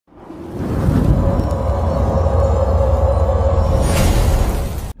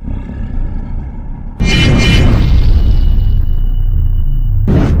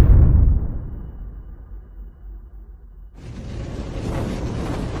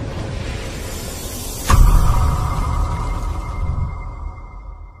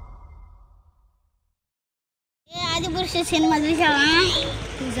Last cinema చూసావా?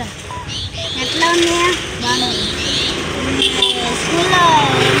 చూసా. ఎట్లా ఉంది? బాగుంది. స్కూల్లో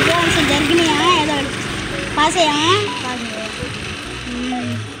ఎగ్జామ్స్ జరిగినాయా? ఏదో పాస్ అయ్యామా?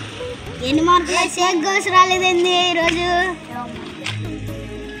 ఎన్ని మార్కులు షేక్ గోస్ రాలేదండి ఈరోజు?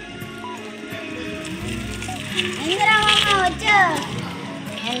 ఇందిరామమ్మ వచ్చా?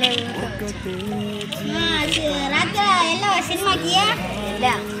 రాత్రి వెళ్ళావా సినిమాకి?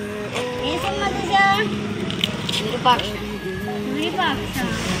 ఏ సినిమా చూసా? విరూపాక్ష.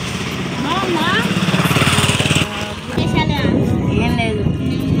 బాగుందా? ఏం లేదు.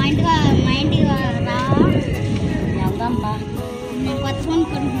 మా ఇంటికి రావా? వెళ్దాం బా. నేను కొత్త ఫోన్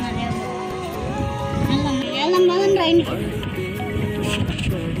కొనుక్కున్నాను. వెళ్దాం బాగుంది రా ఇంటికి.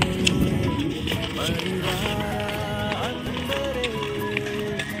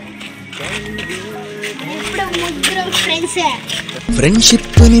 ఇప్పుడు ముగ్గురు ఫ్రెండ్స్. ఫ్రెండ్షిప్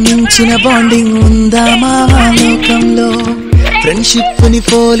ని మించిన బాండింగ్ ఉందా మా లోకంలో? ఫ్రెండ్షిప్ ని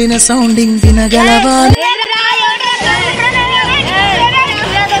పోలిన సౌండింగ్ వినగలవా?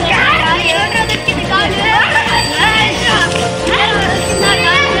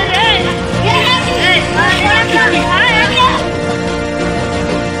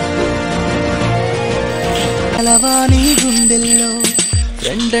 నీ గుండెల్లో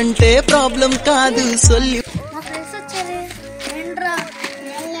ఫ్రెండ్ అంటే ప్రాబ్లం కాదు సొల్యూ.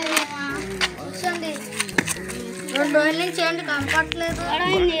 రెండు రోజుల నుంచి ఏంటి కనపట్లేదు.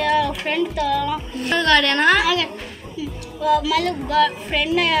 ఫ్రెండ్తో గాడేనా? మళ్ళీ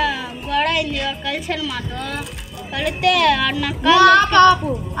ఫ్రెండ్ గొడవ అయింది. కలిసాను మాతో. కలిస్తే పాపు.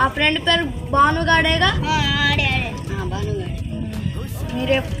 ఆ ఫ్రెండ్ పేరు భానుగాడేగా? ఆడే భానుగాడే.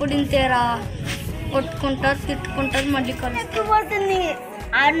 మీరు ఎప్పుడు ఇంతేరా? కొట్టుకుంటారు, తిట్టుకుంటారు, మళ్ళీ కలిసిపోతుంది.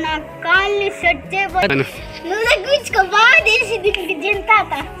 ఆడు నా కాళ్ళని సెట్ చేయబోతుంది. నువ్వు తగ్గించుకో. బాగా తెలిసింది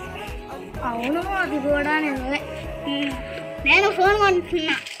జింతాత. అవును, అది కూడా నిజమే. నేను ఫోన్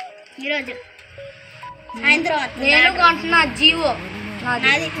కొంటున్నా ఈరోజు సాయంత్రం. నేను కొంటున్నా జియో.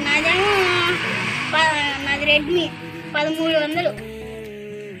 నాదేమో నాది రెడ్మీ 1300.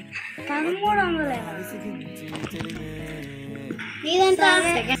 1300 నీదంతా?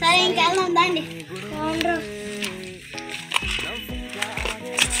 సరే ఇంకెళ్దాం దాండి.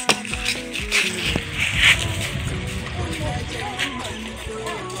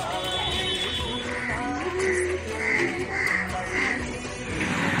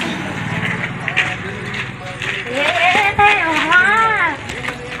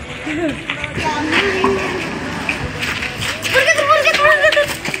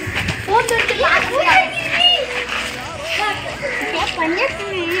 పని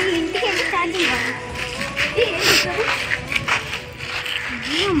చేస్తుంది ఇంటికి వెళ్ళి ఛార్జింగ్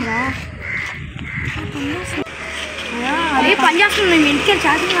అదే పని చేస్తుంది. మేము ఇంటికి వెళ్ళి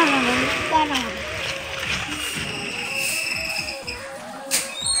ఛార్జింగ్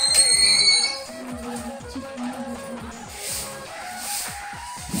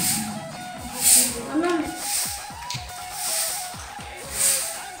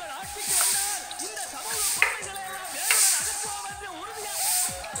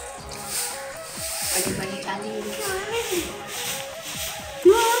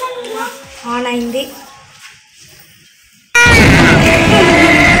ఆన్ అయింది.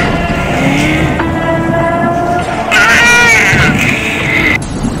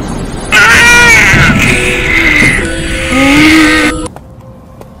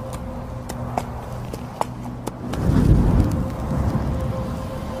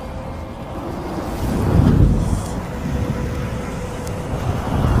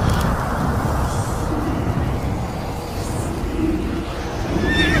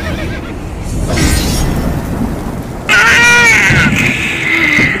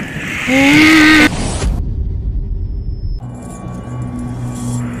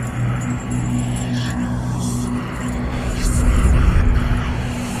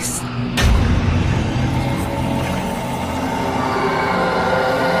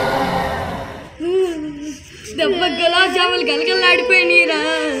 దెబ్బ గులాబ్ జాములు గలగలాడిపోయినాయిరా.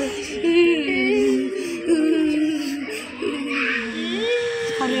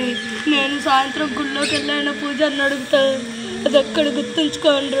 అరే నేను సాయంత్రం గుళ్ళోకి వెళ్ళాను, పూజని అడుగుతా. అది అక్కడ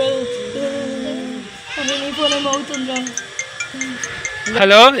గుర్తుంచుకోండి. అది నీ ఫోన్ ఏమవుతుందా?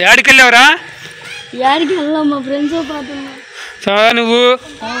 హలో, యాడికి వెళ్ళావురా? యాడికి వెళ్ళాం, మా ఫ్రెండ్స్ పాటు. నువ్వు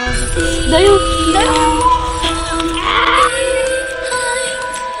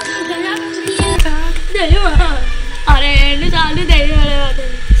అరే ఎన్నిసార్లు దయ్యాలు.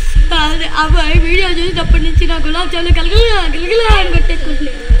 అబ్బాయి వీడియో చూసినప్పటి నుంచి నా గులాబ్ జాములు గలగలా అని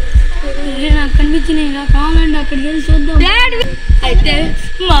కొట్టేసుకుంటున్నాయి. నాకు కనిపించినాయి. నా కావాలండి అక్కడికి వెళ్ళి చూద్దాం. అయితే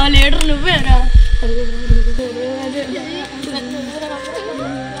మా లీడర్ నువ్వేరా?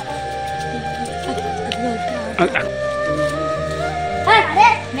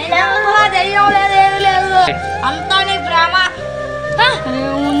 అంతా నీ భ్రమ.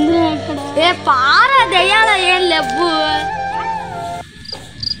 ఏ పారా దెయ్యాల ఏం లేవు.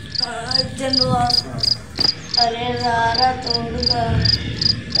 అరే రారా తోడుగా,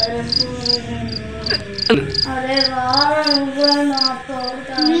 అరే రారా నువ్వు నా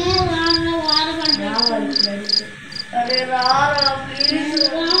తోడుగా, అరే రారా ప్లీజ్.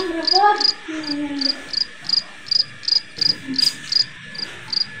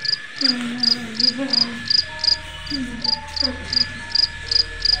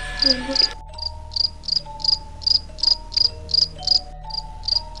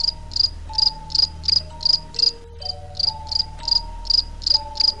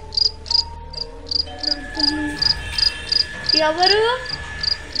 ఎవరు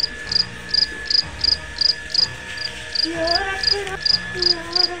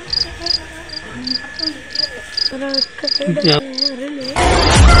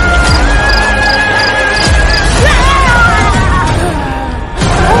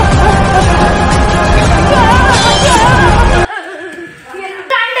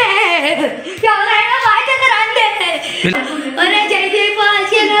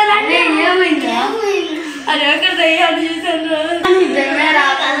అరే అక్కడ దయ్యాలు చూసాను.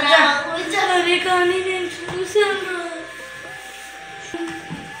 అరే కానీ నేను చూసాను,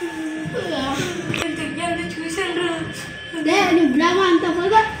 దయ్యాలు చూసాను. అంత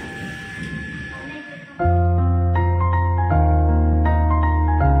పోదా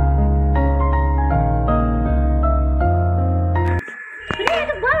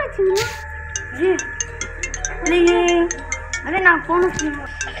అరే నా ఫోన్ వస్తుంది.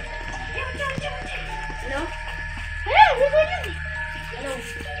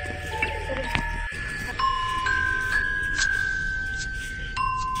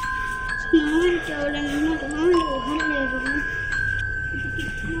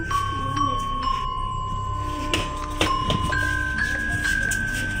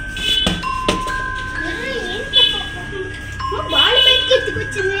 బాగా బయటకి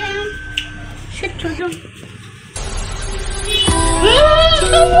ఎత్తుకొచ్చింది. చూద్దాం.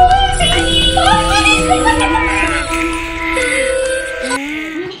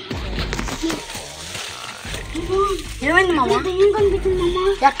 ఏమైంది మామ? ఏం కనిపించింది మామ?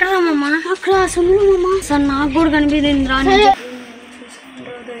 ఎక్కడ మామ? అక్కడ అసలు మామ సార్ నాకు కూడా కనిపించింది రా.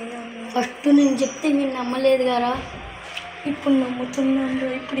 ఫస్ట్ నేను చెప్తే మీరు నమ్మలేదు కదా, ఇప్పుడు నమ్ముతున్నాను.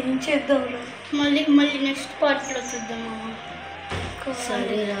 ఇప్పుడు ఏం చేద్దాం? మళ్ళీ నెక్స్ట్ పార్ట్లో చూద్దాం మామ.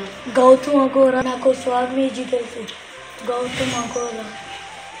 సరేరా. గౌతమ్ అఘోరా నాకు స్వామీజీ తెలుసు. గౌతమ్ అఘోరా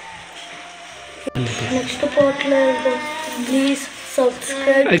నెక్స్ట్ పార్ట్లో వెళ్దాం.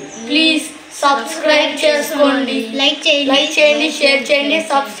 ప్లీజ్ సబ్స్క్రైబ్ చేసుకోండి, లైక్ చేయండి, షేర్ చేయండి,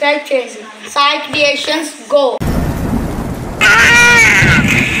 సబ్స్క్రైబ్ చేయండి. Sai creations go.